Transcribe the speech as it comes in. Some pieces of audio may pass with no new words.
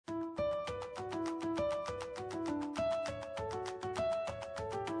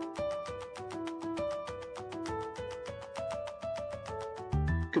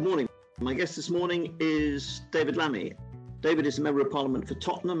Good morning. My guest this morning is David Lammy. David is a Member of Parliament for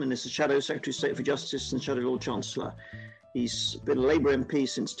Tottenham and is the Shadow Secretary of State for Justice and Shadow Lord Chancellor. He's been a Labour MP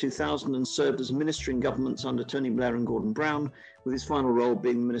since 2000 and served as Minister in governments under Tony Blair and Gordon Brown, with his final role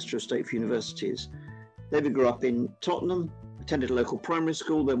being Minister of State for Universities. David grew up in Tottenham, attended a local primary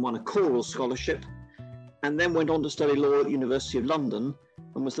school, then won a choral scholarship, and then went on to study law at the University of London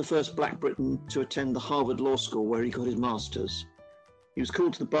and was the first Black Briton to attend the Harvard Law School, where he got his master's. He was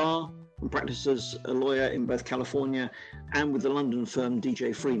called to the bar and practiced as a lawyer in both California and with the London firm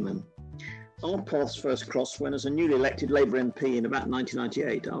DJ Freeman. Our paths first crossed when, as a newly elected Labour MP in about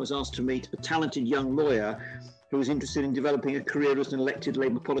 1998, I was asked to meet a talented young lawyer who was interested in developing a career as an elected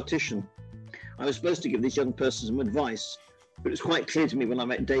Labour politician. I was supposed to give this young person some advice, but it was quite clear to me when I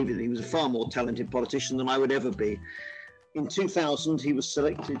met David that he was a far more talented politician than I would ever be. In 2000, he was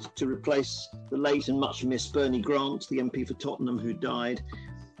selected to replace the late and much missed Bernie Grant, the MP for Tottenham, who died.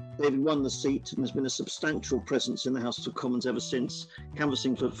 David won the seat and has been a substantial presence in the House of Commons ever since,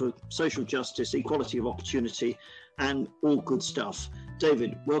 canvassing for social justice, equality of opportunity, and all good stuff.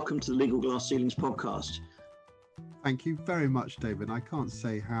 David, welcome to the Legal Glass Ceilings podcast. Thank you very much, David. I can't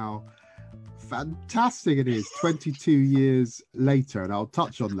say how fantastic it is 22 years later, and I'll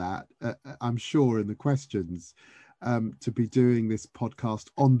touch on that, I'm sure, in the questions, to be doing this podcast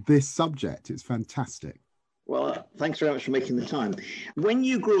on this subject. It's fantastic. Well, thanks very much for making the time. When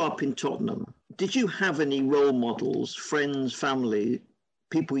you grew up in Tottenham, did you have any role models, friends, family,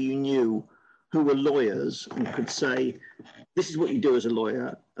 people you knew who were lawyers and could say, this is what you do as a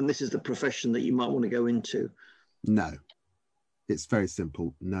lawyer and this is the profession that you might want to go into? No. It's very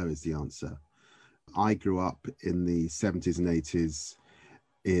simple. No is the answer. I grew up in the 70s and 80s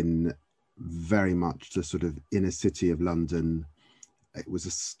in very much the sort of inner city of London. It was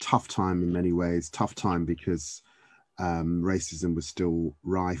a tough time in many ways, tough time because racism was still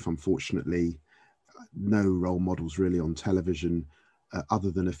rife, unfortunately. No role models really on television,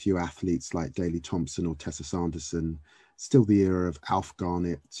 other than a few athletes like Daley Thompson or Tessa Sanderson. Still the era of Alf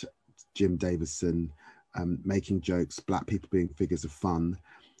Garnett, Jim Davison, making jokes, black people being figures of fun,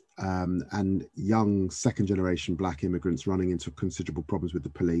 and young second generation black immigrants running into considerable problems with the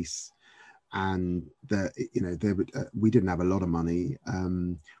police. And we didn't have a lot of money.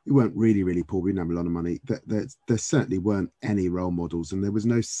 We weren't really poor. We didn't have a lot of money. There certainly weren't any role models, and there was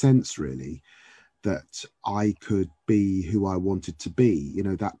no sense really that I could be who I wanted to be. You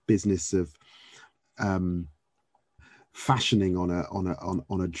know, that business of fashioning on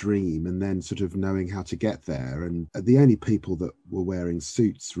a dream and then sort of knowing how to get there. And the only people that were wearing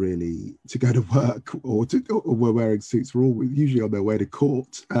suits really to go to work or were wearing suits were all usually on their way to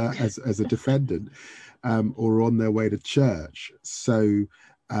court as a defendant, or on their way to church. So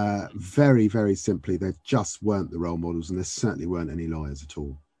very, very simply, there just weren't the role models, and there certainly weren't any lawyers at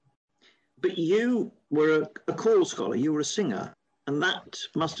all. But you were a choral scholar, you were a singer, and that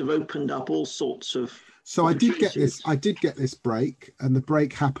must have opened up all sorts of... So I did get this break, and the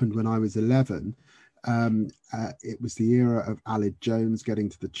break happened when I was 11. It was the era of Aled Jones getting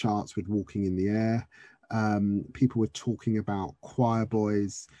to the charts with Walking in the Air. People were talking about choir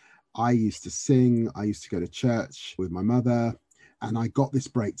boys. I used to sing. I used to go to church with my mother, and I got this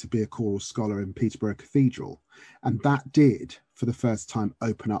break to be a choral scholar in Peterborough Cathedral. And that did, for the first time,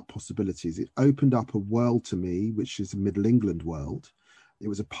 open up possibilities. It opened up a world to me, which is a Middle England world. It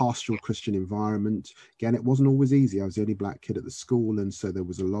was a pastoral Christian environment. Again, it wasn't always easy. I was the only black kid at the school, and so there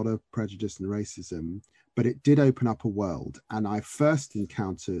was a lot of prejudice and racism, but it did open up a world. And I first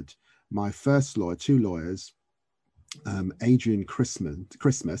encountered my first lawyer, two lawyers, Adrian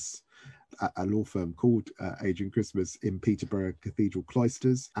Christmas, a law firm called Adrian Christmas in Peterborough Cathedral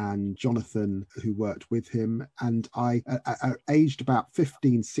Cloisters, and Jonathan, who worked with him. And I, aged about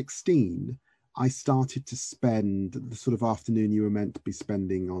 15, 16, I started to spend the sort of afternoon you were meant to be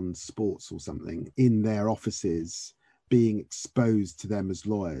spending on sports or something in their offices, being exposed to them as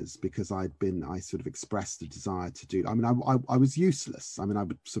lawyers, because I sort of expressed a desire to do. I mean, I was useless. I mean, I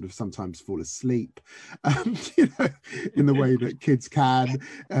would sort of sometimes fall asleep, in the way that kids can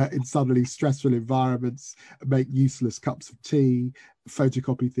in suddenly stressful environments, make useless cups of tea,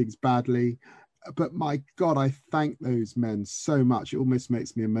 photocopy things badly. But my God, I thank those men so much. It almost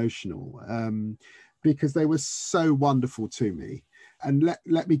makes me emotional, because they were so wonderful to me and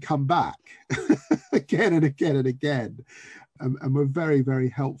let me come back again and again and again, and were very, very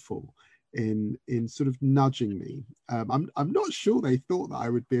helpful in sort of nudging me. I'm not sure they thought that I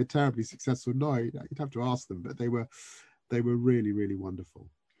would be a terribly successful lawyer. You'd have to ask them, but they were really, really wonderful.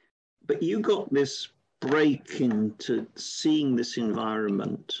 But you got this break into seeing this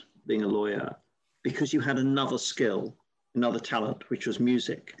environment, being a lawyer, because you had another skill another talent, which was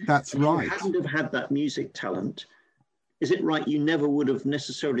music. That's right. If you hadn't have had that music talent, is it right you never would have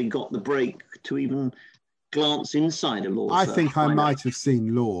necessarily got the break to even glance inside a law firm? I think I might have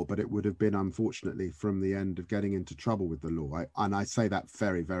seen law, but it would have been, unfortunately, from the end of getting into trouble with the law. And I say that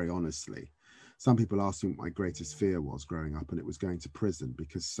very, very honestly. Some people asked me what my greatest fear was growing up, and it was going to prison,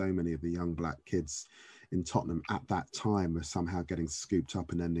 because so many of the young black kids in Tottenham at that time were somehow getting scooped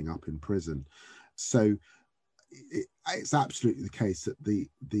up and ending up in prison. So it's absolutely the case that the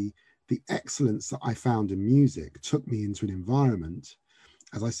excellence that I found in music took me into an environment.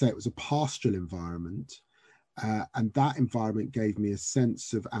 As I say, it was a pastoral environment, and that environment gave me a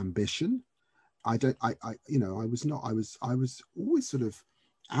sense of ambition. I was always sort of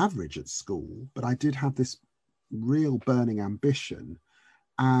average at school, but I did have this real burning ambition,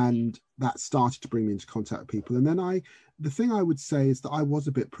 and that started to bring me into contact with people. And then the thing I would say is that I was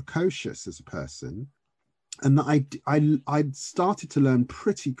a bit precocious as a person, and that I started to learn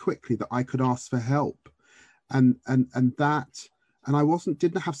pretty quickly that I could ask for help, and I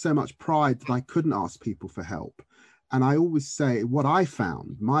didn't have so much pride that I couldn't ask people for help. And I always say what I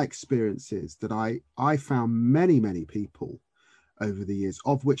found, my experience is that I found many, many people over the years,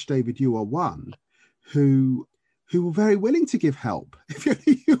 of which, David, you are one, who were very willing to give help, if you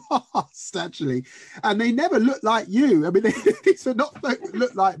asked, actually. And they never looked like you. I mean, these are not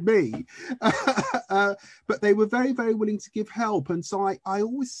look like me, but they were very, very willing to give help. And so I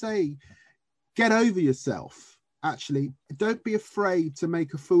always say, get over yourself. Actually, don't be afraid to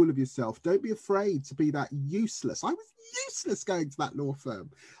make a fool of yourself. Don't be afraid to be that useless. I was useless going to that law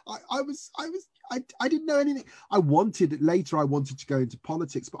firm. I didn't know anything. I wanted to go into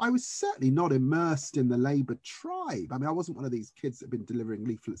politics, but I was certainly not immersed in the Labour tribe. I mean, I wasn't one of these kids that have been delivering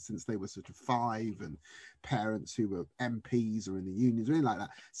leaflets since they were sort of 5, and parents who were MPs or in the unions or anything like that.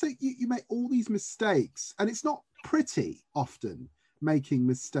 So you make all these mistakes, and it's not pretty often making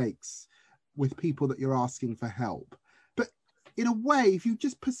mistakes with people that you're asking for help. But in a way, if you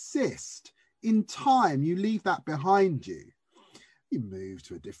just persist, in time, you leave that behind you. You move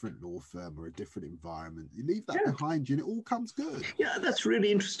to a different law firm or a different environment, you leave that behind you, and it all comes good. Yeah, that's really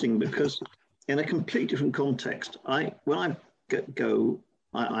interesting, because in a completely different context, my wife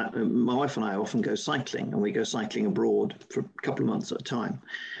and I often go cycling, and we go cycling abroad for a couple of months at a time.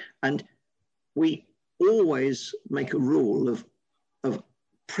 And we always make a rule of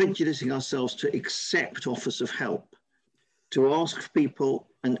prejudicing ourselves to accept offers of help, to ask for people,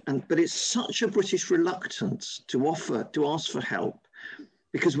 but it's such a British reluctance to ask for help,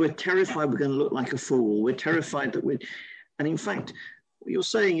 because we're terrified we're going to look like a fool. We're terrified that and in fact, what you're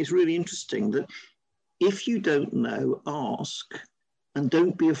saying is really interesting, that if you don't know, ask, and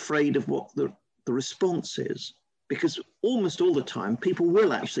don't be afraid of what the response is, because almost all the time people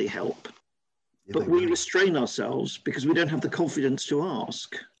will actually help. But we restrain ourselves because we don't have the confidence to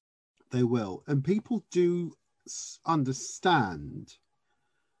ask. They will. And people do understand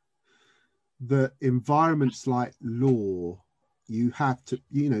that environments like law, you have to,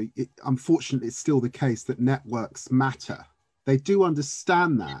 unfortunately, it's still the case that networks matter. They do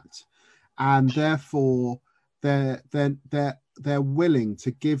understand that. And therefore, they're willing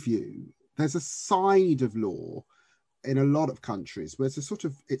to give you. There's a side of law in a lot of countries where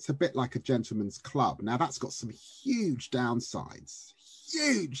it's a bit like a gentleman's club. Now, that's got some huge downsides,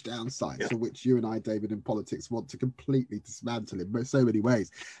 for which you and I, David, in politics want to completely dismantle in so many ways.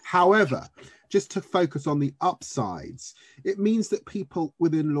 However, just to focus on the upsides, it means that people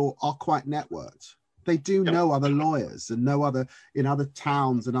within law are quite networked. They do know other lawyers and know in other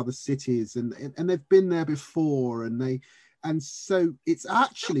towns and other cities, and they've been there before, and so it's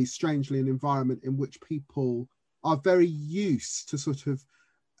actually strangely an environment in which people are very used to sort of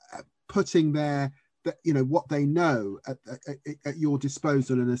putting what they know at your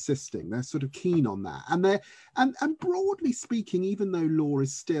disposal and assisting. They're sort of keen on that, and broadly speaking, even though law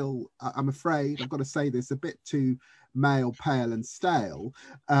is still, I'm afraid I've got to say this, a bit too male, pale, and stale.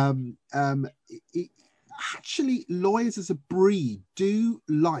 Actually, lawyers as a breed do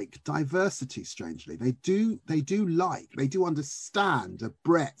like diversity. Strangely, they do understand a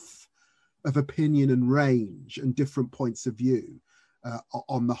breadth of opinion and range and different points of view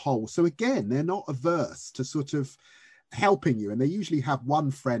on the whole. So again, they're not averse to sort of helping you, and they usually have one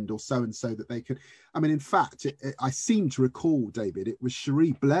friend or so and so that they can. I mean, in fact, I seem to recall, David, it was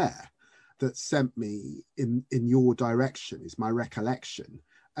Cherie Blair that sent me in your direction, is my recollection.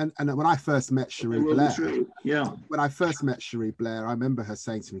 And when I first met Cherie Blair, I remember her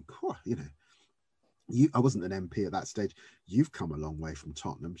saying to me, I wasn't an MP at that stage. You've come a long way from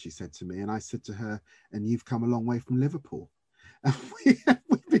Tottenham, she said to me. And I said to her, and you've come a long way from Liverpool. And we've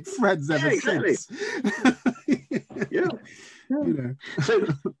been friends ever since. Yeah. You know. So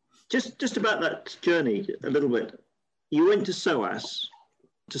just about that journey a little bit. You went to SOAS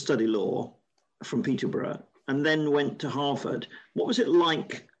to study law from Peterborough and then went to Harvard. What was it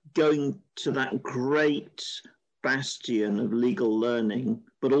like going to that great bastion of legal learning,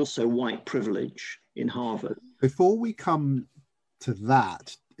 but also white privilege in Harvard? Before we come to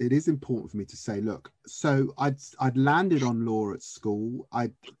that, it is important for me to say, look, so I'd landed on law at school.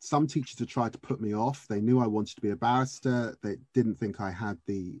 Some teachers had tried to put me off. They knew I wanted to be a barrister. They didn't think I had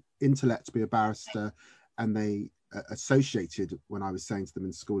the intellect to be a barrister. And they associated, when I was saying to them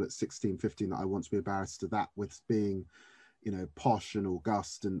in school at 16, 15, that I want to be a barrister, that with being, you know, posh and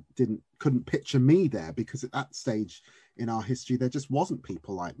august, and couldn't picture me there, because at that stage in our history, there just wasn't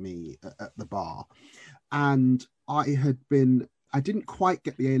people like me at the bar. And I didn't quite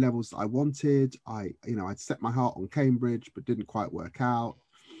get the A levels that I wanted. I'd set my heart on Cambridge, but didn't quite work out.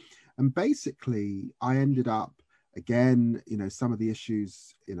 And basically I ended up, again, you know, some of the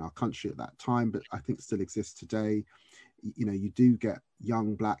issues in our country at that time, but I think still exist today. You know, you do get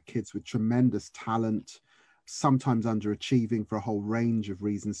young Black kids with tremendous talent, sometimes underachieving for a whole range of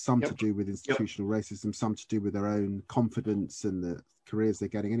reasons, some to do with institutional racism, some to do with their own confidence and the careers they're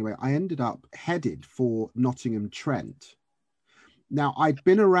getting. Anyway, I ended up headed for Nottingham Trent. Now, I'd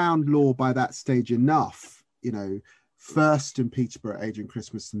been around law by that stage enough, you know, first in Peterborough, Adrian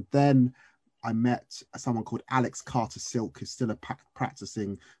Christmas, and then I met someone called Alex Carter-Silk, who's still a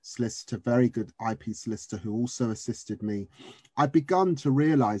practicing solicitor, very good IP solicitor, who also assisted me. I'd begun to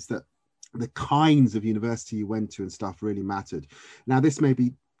realize that the kinds of university you went to and stuff really mattered. Now, this may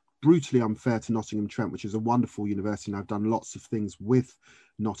be brutally unfair to Nottingham Trent, which is a wonderful university, and I've done lots of things with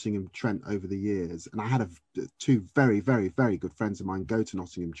Nottingham Trent over the years. And I had two very, very, very good friends of mine go to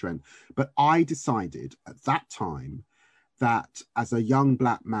Nottingham Trent. But I decided at that time that as a young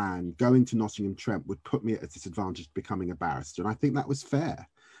Black man, going to Nottingham Trent would put me at a disadvantage becoming a barrister. And I think that was fair,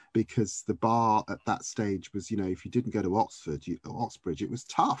 because the bar at that stage was, you know, if you didn't go to Oxbridge, it was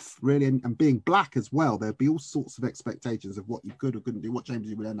tough, really. And being Black as well, there'd be all sorts of expectations of what you could or couldn't do, what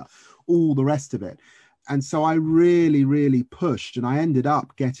chambers you would end up, all the rest of it. And so I really, really pushed, and I ended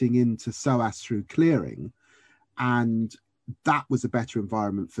up getting into SOAS through clearing. And that was a better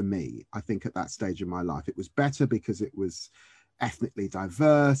environment for me, I think, at that stage in my life. It was better because it was ethnically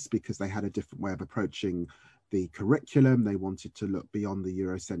diverse, because they had a different way of approaching the curriculum. They wanted to look beyond the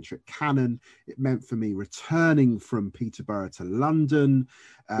Eurocentric canon. It meant for me returning from Peterborough to London.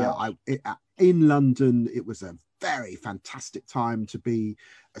 In London, it was a very fantastic time to be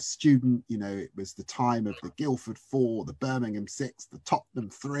a student. You know, it was the time of the Guildford Four, the Birmingham Six, the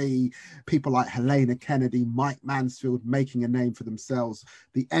Tottenham Three, people like Helena Kennedy, Mike Mansfield making a name for themselves,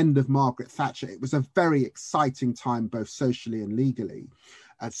 the end of Margaret Thatcher. It was a very exciting time, both socially and legally.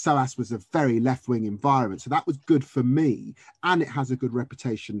 SOAS was a very left-wing environment, so that was good for me, and it has a good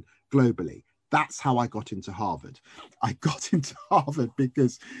reputation globally. That's how I got into Harvard. I got into Harvard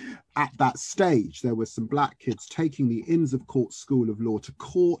because at that stage, there were some Black kids taking the Inns of Court School of Law to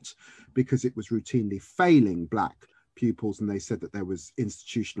court because it was routinely failing Black pupils, and they said that there was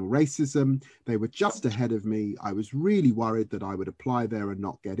institutional racism. They were just ahead of me. I was really worried that I would apply there and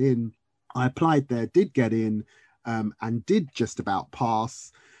not get in. I applied there, did get in, and did just about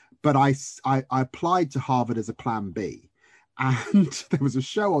pass. But I applied to Harvard as a plan B. And there was a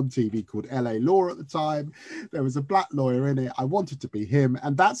show on TV called LA Law at the time. There was a Black lawyer in it. I wanted to be him.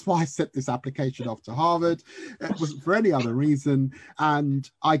 And that's why I sent this application off to Harvard. It wasn't for any other reason. And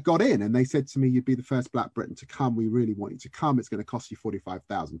I got in, and they said to me, you'd be the first Black Briton to come. We really want you to come. It's going to cost you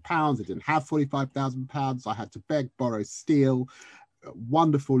 £45,000. I didn't have £45,000. I had to beg, borrow, steal.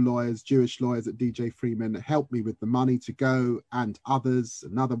 Wonderful lawyers, Jewish lawyers at DJ Freeman, helped me with the money to go, and others.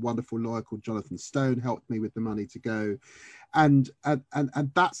 Another wonderful lawyer called Jonathan Stone helped me with the money to go, and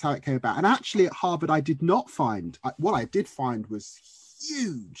that's how it came about. And actually, at Harvard, I did not find what I did find was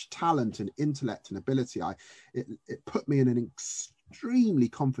huge talent and intellect and ability. It put me in an extremely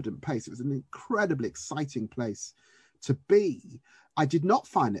confident place. It was an incredibly exciting place to be. I did not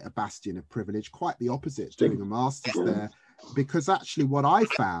find it a bastion of privilege. Quite the opposite. Doing a master's there. Because actually what I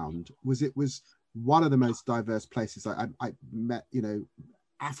found was it was one of the most diverse places. I met, you know,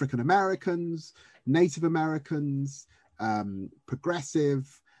 African Americans, Native Americans,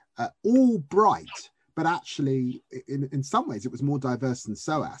 progressive, all bright, but actually in some ways it was more diverse than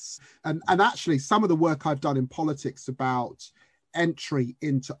SOAS. And actually some of the work I've done in politics about entry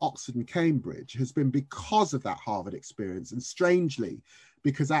into Oxford and Cambridge has been because of that Harvard experience. And strangely,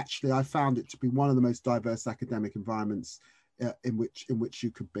 because actually I found it to be one of the most diverse academic environments in which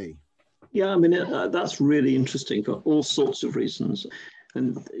you could be. Yeah, I mean, that's really interesting for all sorts of reasons.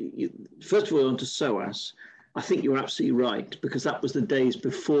 And first of all, on to SOAS. I think you're absolutely right, because that was the days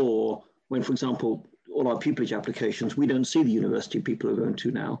before when, for example, all our pupillage applications, we don't see the university people are going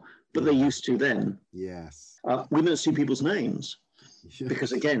to now, but they used to then. Yes. We don't see people's names Yes.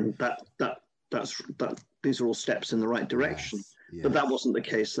 because, again, these are all steps in the right direction. Yes. Yes. But that wasn't the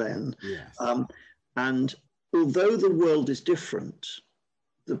case then. Yes. And although the world is different,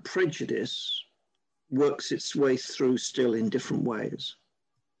 the prejudice works its way through still in different ways.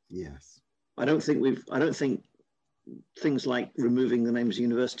 Yes. I don't think things like removing the names of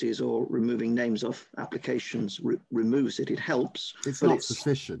universities or removing names of applications removes it. It helps. It's not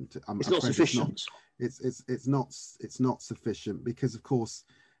sufficient. It's not sufficient. It's not sufficient because, of course,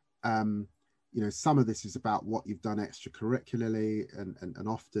 you know, some of this is about what you've done extracurricularly, and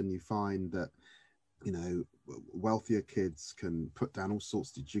often you find that, you know, wealthier kids can put down all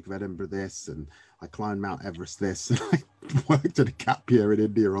sorts of Duke of Edinburgh this, and I climbed Mount Everest this, and I worked at a gap year in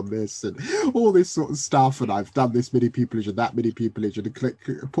India on this, and all this sort of stuff, and I've done this many pupillage and that many pupillage, and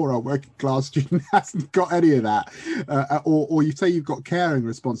a poor old working class student hasn't got any of that. Or you say you've got caring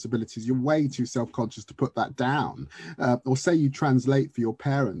responsibilities, you're way too self-conscious to put that down. Or say you translate for your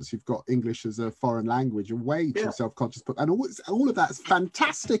parents, you've got English as a foreign language, you're way too self-conscious to put, and all of that's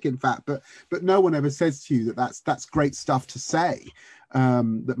fantastic, in fact, but no one ever says to you that that's great stuff to say.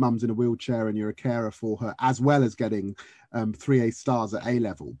 That mum's in a wheelchair and you're a carer for her, as well as getting 3 A stars at A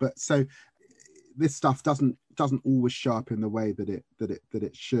level. But so this stuff doesn't always show up in the way that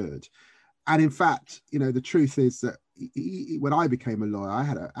it should. And in fact, you know, the truth is that when I became a lawyer, I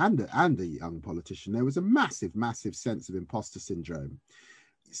had and a young politician, there was a massive sense of imposter syndrome.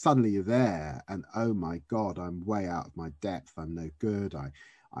 Suddenly you're there, and oh my God, I'm way out of my depth. I'm no good.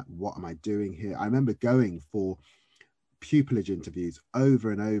 What am I doing here? I remember going for pupillage interviews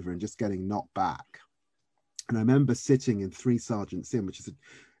over and over and just getting knocked back. And I remember sitting in 3 Sergeants Inn, which is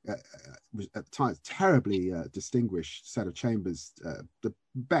at the time terribly distinguished set of chambers, the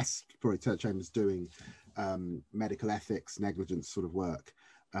best for a set of chambers doing medical ethics, negligence sort of work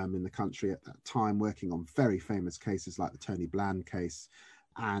in the country at that time, working on very famous cases like the Tony Bland case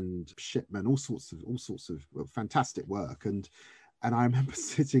and Shipman, all sorts of fantastic work. And I remember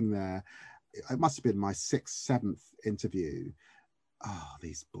sitting there. It must have been my 6th, 7th interview. Oh,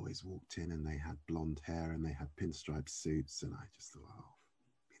 these boys walked in and they had blonde hair and they had pinstripe suits, and I just thought, oh,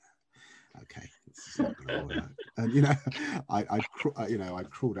 you know, okay, this is not going to work. And you know, I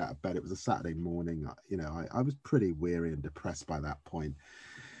crawled out of bed. It was a Saturday morning. You know, I was pretty weary and depressed by that point.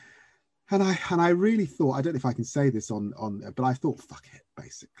 And I really thought, I don't know if I can say this on, but I thought, fuck it,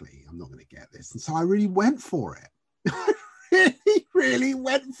 basically, I'm not going to get this. And so I really went for it. really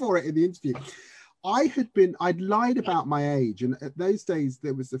went for it in the interview. I'd lied about my age, and at those days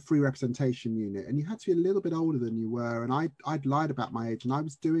there was the free representation unit, and you had to be a little bit older than you were, and I'd lied about my age, and I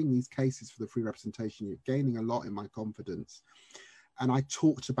was doing these cases for the free representation unit, gaining a lot in my confidence. And I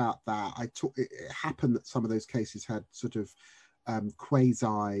talked about that. It happened that some of those cases had sort of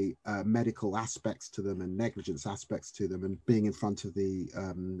quasi medical aspects to them and negligence aspects to them, and being in front of the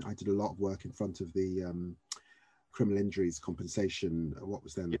I did a lot of work in front of the criminal injuries compensation, what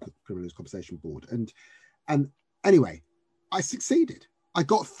was then the criminal injuries compensation board, and anyway, I succeeded. I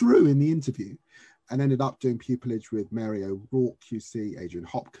got through in the interview and ended up doing pupillage with Mary O'Rourke QC, Adrian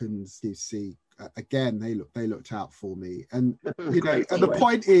Hopkins QC. Again, they looked out for me, and you know, and the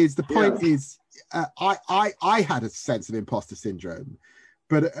point is I had a sense of imposter syndrome,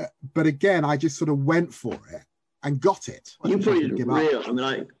 but again, I just sort of went for it and got it. You probably didn't realize. I mean,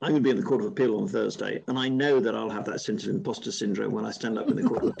 I'm going to be in the Court of Appeal on Thursday, and I know that I'll have that sense of imposter syndrome when I stand up in the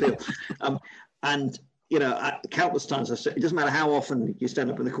Court of Appeal. And you know, countless times I said, it doesn't matter how often you stand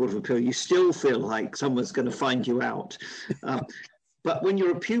up in the Court of Appeal, you still feel like someone's going to find you out. But when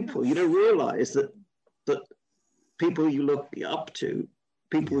you're a pupil, you don't realise that people you look up to,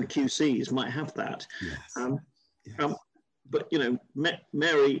 people with QCs, might have that. Yes. But you know,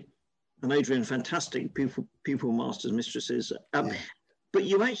 Mary and Adrian, fantastic pupil masters, mistresses. But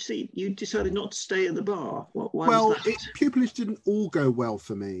you decided not to stay at the bar. Why was that? Pupillage didn't all go well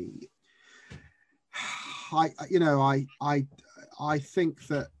for me. I think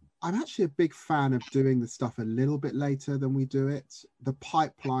that I'm actually a big fan of doing the stuff a little bit later than we do it. The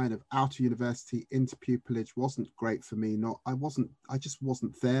pipeline of out of university into pupillage wasn't great for me. I just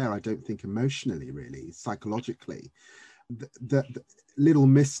wasn't there. I don't think emotionally, really, psychologically. The little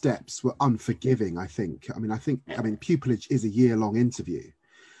missteps were unforgiving, I think. I mean, pupillage is a year-long interview.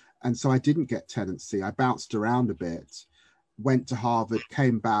 And so I didn't get tenancy. I bounced around a bit, went to Harvard,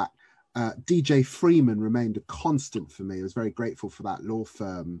 came back. DJ Freeman remained a constant for me. I was very grateful for that law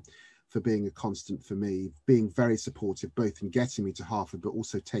firm for being a constant for me, being very supportive, both in getting me to Harvard, but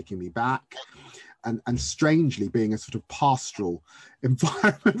also taking me back. and strangely being a sort of pastoral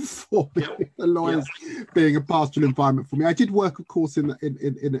environment for me. The lawyers being a pastoral environment for me. I did work, of course,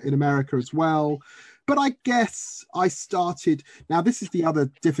 in America as well. But I guess I started, now this is the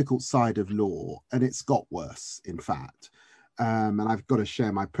other difficult side of law, and it's got worse, in fact. And I've got to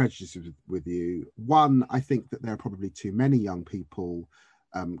share my prejudices with you. One, I think that there are probably too many young people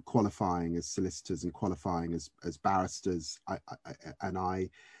qualifying as solicitors and qualifying as barristers.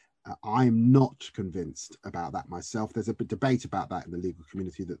 I'm not convinced about that myself. There's a bit debate about that in the legal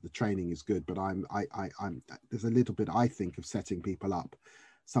community, that the training is good, but there's a little bit, I think, of setting people up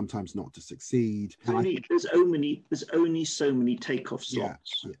sometimes not to succeed. There's only so many takeoff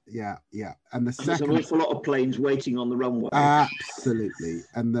slots. Yeah. And there's an awful lot of planes waiting on the runway. Absolutely.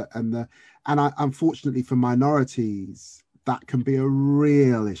 And unfortunately for minorities, that can be a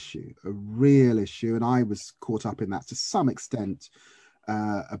real issue. And I was caught up in that to some extent,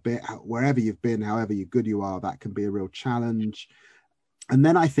 a bit. Wherever you've been, however good you are, that can be a real challenge. And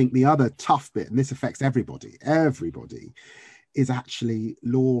then I think the other tough bit, and this affects everybody, is actually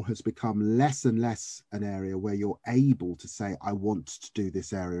law has become less and less an area where you're able to say, I want to do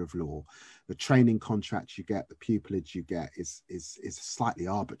this area of law. The training contract you get, the pupillage you get is slightly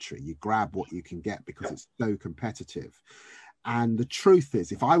arbitrary. You grab what you can get because it's so competitive. And the truth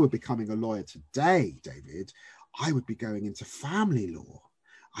is, if I were becoming a lawyer today, David, I would be going into family law.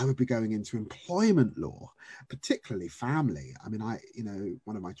 I would be going into employment law, particularly family. I mean,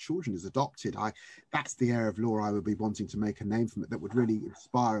 one of my children is adopted. That's the area of law I would be wanting to make a name from it, that would really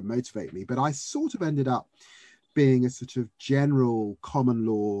inspire and motivate me. But I sort of ended up being a sort of general common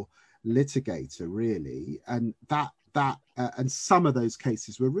law litigator, really. And and some of those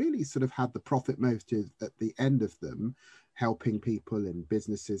cases were really sort of had the profit motive at the end of them, helping people in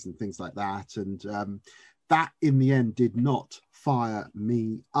businesses and things like that. And that in the end did not fire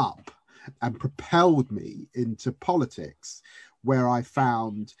me up and propelled me into politics, where I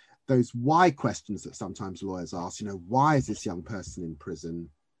found those why questions that sometimes lawyers ask. Why is this young person in prison?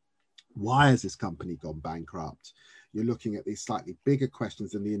 Why has this company gone bankrupt? You're looking at these slightly bigger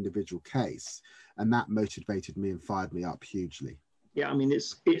questions in the individual case, and that motivated me and fired me up hugely. Yeah, I mean,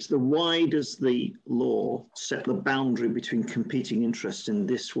 it's the why does the law set the boundary between competing interests in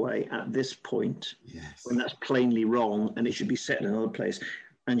this way at this point, when that's plainly wrong and it should be set in another place,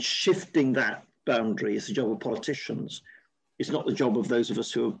 and shifting that boundary is the job of politicians. It's not the job of those of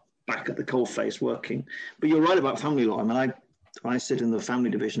us who are back at the coalface working. But you're right about family law. I mean, I sit in the family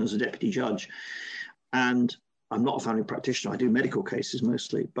division as a deputy judge, and I'm not a family practitioner. I do medical cases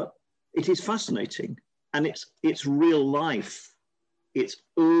mostly, but it is fascinating, and it's real life. It's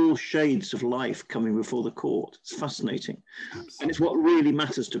all shades of life coming before the court. It's fascinating. Absolutely. And it's what really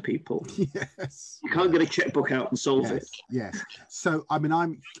matters to people. Yes. You can't get a checkbook out and solve it. Yes. So, I mean,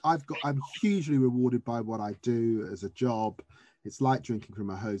 I'm hugely rewarded by what I do as a job. It's like drinking from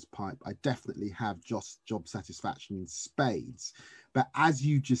a hose pipe. I definitely have just job satisfaction in spades. But as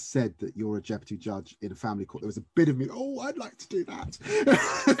you just said that you're a deputy judge in a family court, there was a bit of me, I'd like to do that.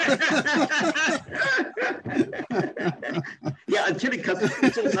 Yeah, until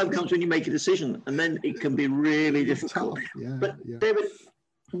the time comes when you make a decision, and then it can be really difficult. But David,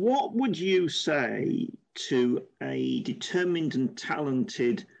 what would you say to a determined and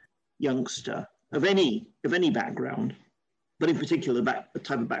talented youngster of any background, but in particular the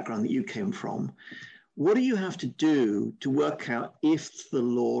type of background that you came from? What do you have to do to work out if the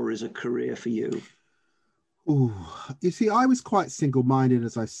law is a career for you? You see, I was quite single-minded.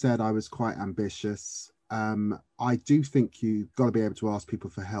 As I said, I was quite ambitious. I do think you've got to be able to ask people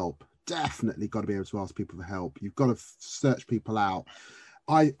for help. Definitely got to be able to ask people for help. You've got to search people out.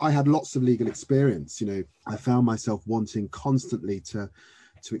 I had lots of legal experience. I found myself wanting constantly to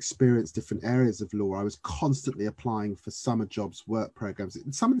experience different areas of law. I was constantly applying for summer jobs, work programs.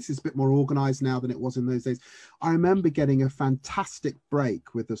 Some of this is a bit more organized now than it was in those days. I remember getting a fantastic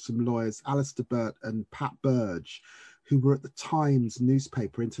break with some lawyers, Alistair Burt and Pat Burge, who were at the Times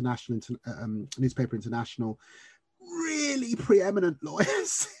Newspaper International, really preeminent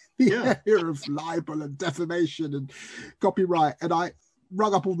lawyers in the area of libel and defamation and copyright. And I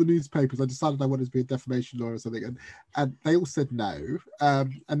rung up all the newspapers. I decided I wanted to be a defamation lawyer or something, and they all said no.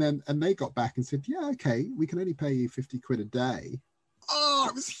 And they got back and said, yeah, okay, we can only pay you 50 quid a day. Oh,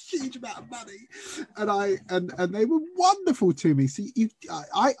 it was a huge amount of money, and they were wonderful to me. So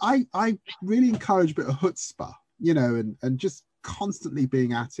I really encourage a bit of chutzpah, and just constantly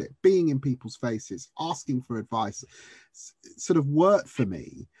being at it, being in people's faces, asking for advice, sort of worked for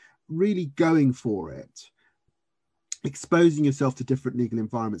me. Really going for it. Exposing yourself to different legal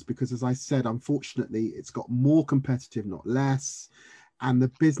environments, because as I said, unfortunately, it's got more competitive, not less. and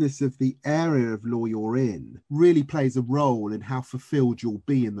the business of the area of law you're in really plays a role in how fulfilled you'll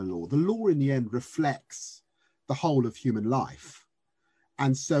be in the law. The law in the end reflects the whole of human life.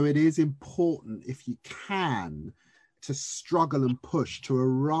 And so it is important, if you can, to struggle and push to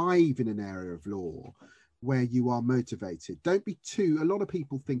arrive in an area of law where you are motivated. Don't be a lot of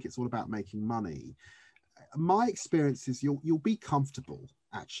people think it's all about making money. My experience is you'll be comfortable,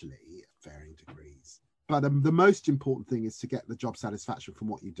 actually, at varying degrees. But the most important thing is to get the job satisfaction from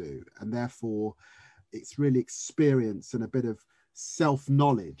what you do. And therefore, it's really experience and a bit of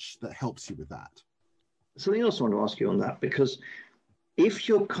self-knowledge that helps you with that. Something else I want to ask you on that, because if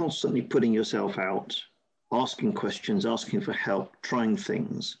you're constantly putting yourself out, asking questions, asking for help, trying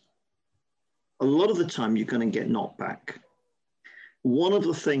things, a lot of the time you're going to get knocked back. One of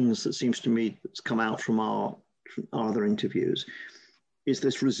the things that seems to me that's come out from our other interviews is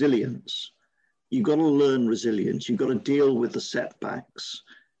this resilience. You've got to learn resilience. You've got to deal with the setbacks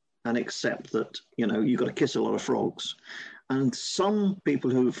and accept that, you've got to kiss a lot of frogs. And some people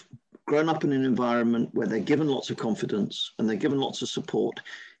who've grown up in an environment where they're given lots of confidence and they're given lots of support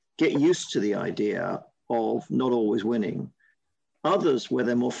get used to the idea of not always winning. Others, where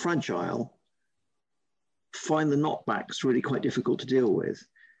they're more fragile, find the knockbacks really quite difficult to deal with.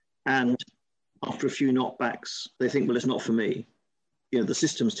 And after a few knockbacks, they think, well, it's not for me. The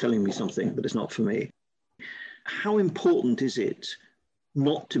system's telling me something, but it's not for me. How important is it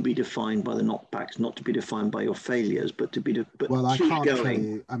not to be defined by the knockbacks, not to be defined by your failures, but to be well, I can't going. Tell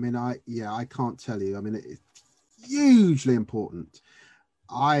you. I mean, I can't tell you. I mean, it's hugely important.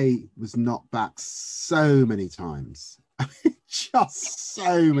 I was knocked back so many times. I mean, just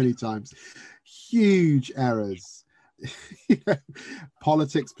so many times. Huge errors.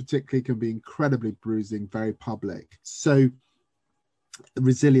 Politics particularly can be incredibly bruising, very public. So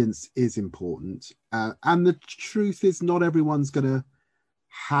resilience is important. And the truth is not everyone's going to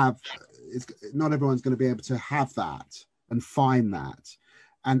be able to have that and find that.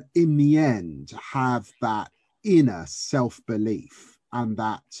 And in the end, have that inner self-belief and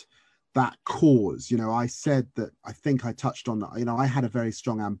that cause. I said that, I think I touched on that, I had a very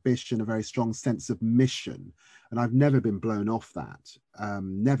strong ambition, a very strong sense of mission, and I've never been blown off that,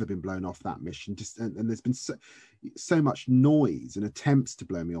 mission. And there's been so much noise and attempts to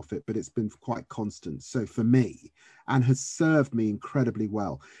blow me off it, but it's been quite constant. So for me, and has served me incredibly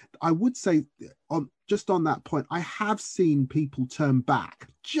well. I would say on that point, I have seen people turn back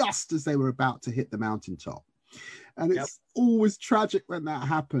just as they were about to hit the mountaintop. And it's always tragic when that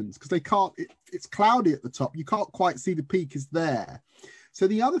happens, because it's cloudy at the top. You can't quite see the peak is there. So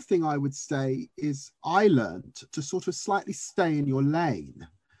the other thing I would say is I learned to sort of slightly stay in your lane,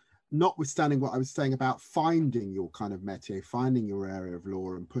 notwithstanding what I was saying about finding your kind of métier, finding your area of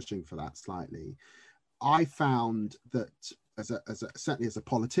law and pushing for that slightly. I found that certainly as a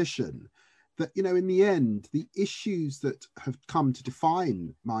politician, that, in the end, the issues that have come to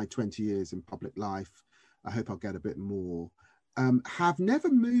define my 20 years in public life, I hope I'll get a bit more, have never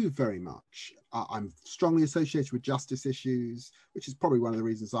moved very much. I'm strongly associated with justice issues, which is probably one of the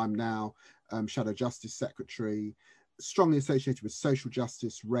reasons I'm now Shadow Justice Secretary, strongly associated with social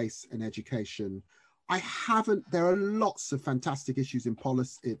justice, race and education. There are lots of fantastic issues in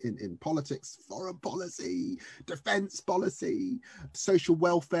politics, foreign policy, defense policy, social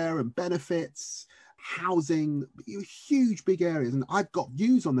welfare and benefits, housing, huge big areas, and I've got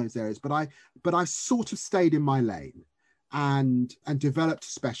views on those areas, but I sort of stayed in my lane and developed a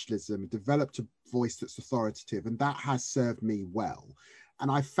specialism, developed a voice that's authoritative, and that has served me well.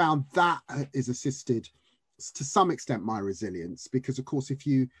 And I found that is assisted to some extent my resilience, because of course if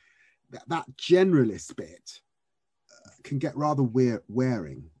you that generalist bit can get rather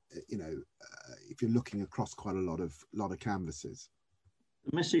wearing, if you're looking across quite a lot of canvases.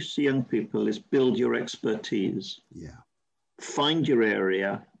 The message to young people is build your expertise. Yeah. Find your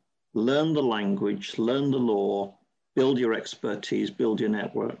area, learn the language, learn the law, build your expertise, build your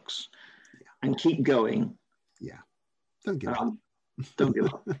networks, and keep going. Yeah. Don't give up. Don't give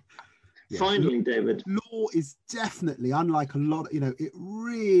up. Yeah. Finally, David. Law is definitely, unlike a lot, it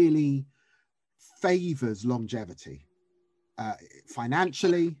really favors longevity.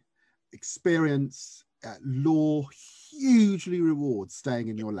 Financially, experience, law hugely rewards staying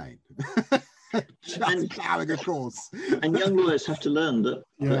in your lane. Just plowing across. And young lawyers have to learn that,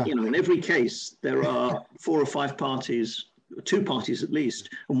 in every case, there are 4 or 5 parties, 2 parties at least,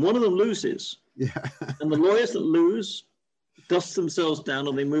 and one of them loses. Yeah. And the lawyers that lose dust themselves down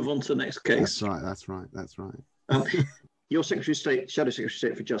and they move on to the next case. That's right. Your Secretary of State, Shadow Secretary of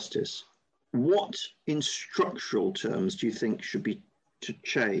State for Justice, what in structural terms do you think should be to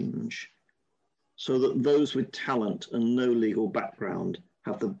change so that those with talent and no legal background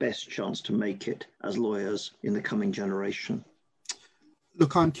have the best chance to make it as lawyers in the coming generation?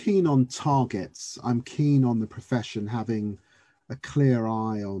 Look, I'm keen on targets. I'm keen on the profession having a clear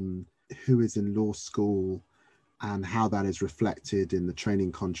eye on who is in law school and how that is reflected in the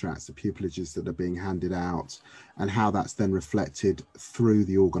training contracts, the pupilages that are being handed out, and how that's then reflected through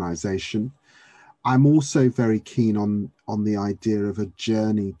the organisation. I'm also very keen on the idea of a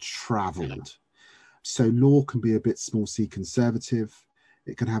journey travelled. So law can be a bit small c conservative.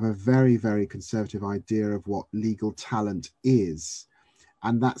 It can have a very, very conservative idea of what legal talent is.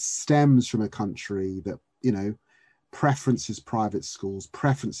 And that stems from a country that, you know, preferences private schools,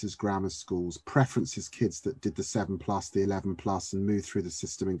 preferences grammar schools, preferences kids that did the 7+, the 11+, and move through the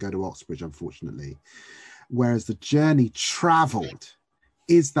system and go to Oxbridge, unfortunately. Whereas the journey travelled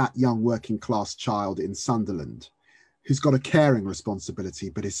is that young working class child in Sunderland who's got a caring responsibility,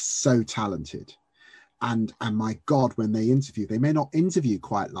 but is so talented. And my God, when they interview, they may not interview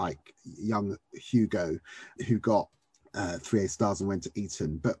quite like young Hugo, who got 3 A-stars and went to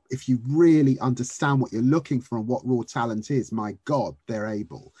Eton. But if you really understand what you're looking for and what raw talent is, my God, they're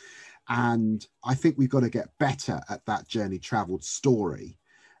able. And I think we've got to get better at that journey travelled story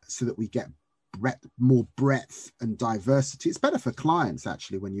so that we get more breadth and diversity. It's better for clients,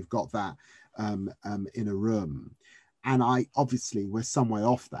 actually, when you've got that in a room. And obviously, we're some way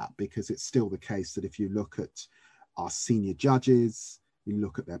off that, because it's still the case that if you look at our senior judges, you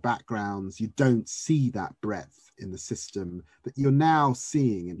look at their backgrounds, you don't see that breadth in the system that you're now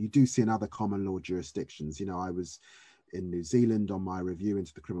seeing, and you do see in other common law jurisdictions. You know, I was in New Zealand on my review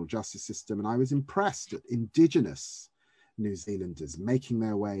into the criminal justice system, and I was impressed at Indigenous New Zealanders making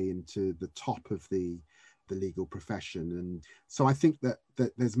their way into the top of the legal profession. And so I think that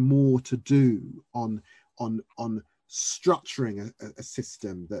there's more to do on structuring a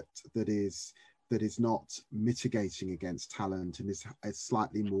system that is not mitigating against talent and is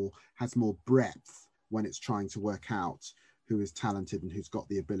slightly more, has more breadth when it's trying to work out who is talented and who's got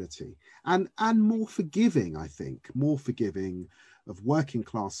the ability, and more forgiving, I think, more forgiving of working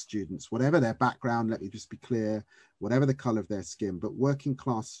class students, whatever their background, let me just be clear, whatever the color of their skin, but working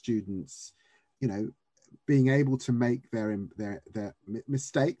class students, you know, being able to make their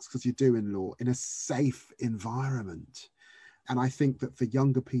mistakes, because you do in law, in a safe environment. And I think that for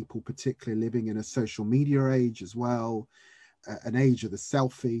younger people, particularly living in a social media age as well, an age of the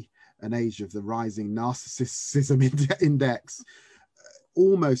selfie, an age of the rising narcissism index,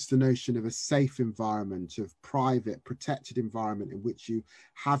 almost the notion of a safe environment, of private, protected environment in which you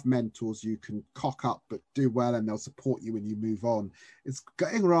have mentors, you can cock up but do well and they'll support you when you move on, it's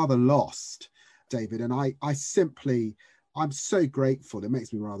getting rather lost, David. And I'm so grateful, it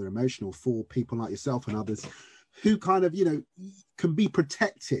makes me rather emotional, for people like yourself and others who kind of, you know, can be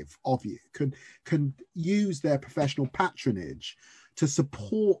protective of you, can use their professional patronage to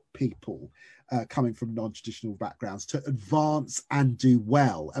support people coming from non-traditional backgrounds to advance and do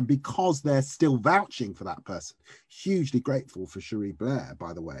well. And because they're still vouching for that person, hugely grateful for Cherie Blair,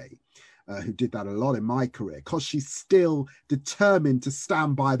 by the way, who did that a lot in my career, because she's still determined to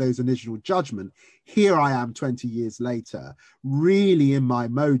stand by those initial judgment. Here I am 20 years later, really in my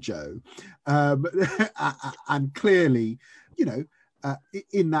mojo, and clearly, you know,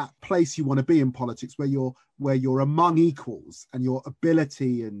 in that place you want to be in politics, where you're among equals and your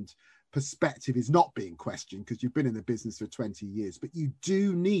ability and perspective is not being questioned because you've been in the business for 20 years. But you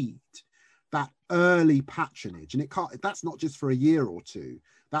do need that early patronage, and that's not just for a year or two.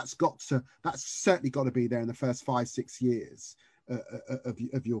 That's certainly got to be there in the first 5-6 years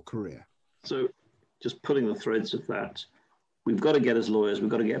of your career. So just pulling the threads of that, we've got to get, as lawyers, we've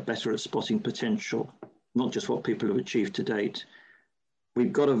got to get better at spotting potential, not just what people have achieved to date.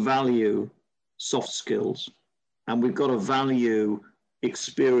 We've got to value soft skills, and we've got to value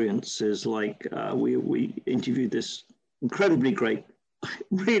experiences like we interviewed this incredibly great,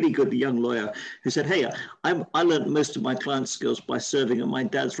 really good young lawyer who said, "Hey, I learned most of my client skills by serving at my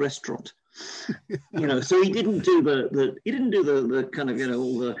dad's restaurant." You know, so he didn't do the kind of, you know,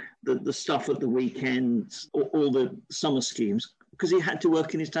 all the stuff at the weekends, or all the summer schemes, because he had to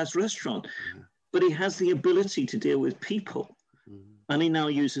work in his dad's restaurant. But he has the ability to deal with people, and he now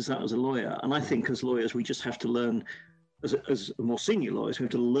uses that as a lawyer. And I think as lawyers, we just have to learn, as more senior lawyers, we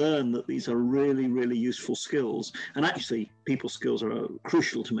have to learn that these are really, really useful skills. And actually, people skills are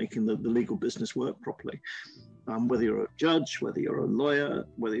crucial to making the legal business work properly. Whether you're a judge, whether you're a lawyer,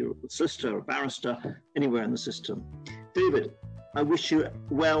 whether you're a solicitor, a barrister, anywhere in the system. David, I wish you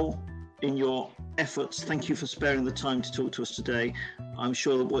well in your efforts. Thank you for sparing the time to talk to us today. I'm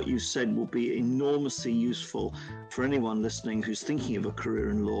sure that what you said will be enormously useful for anyone listening who's thinking of a career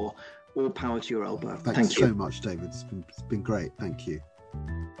in law. All power to your elbow. Thanks Thank you so much, David. It's been great. Thank you.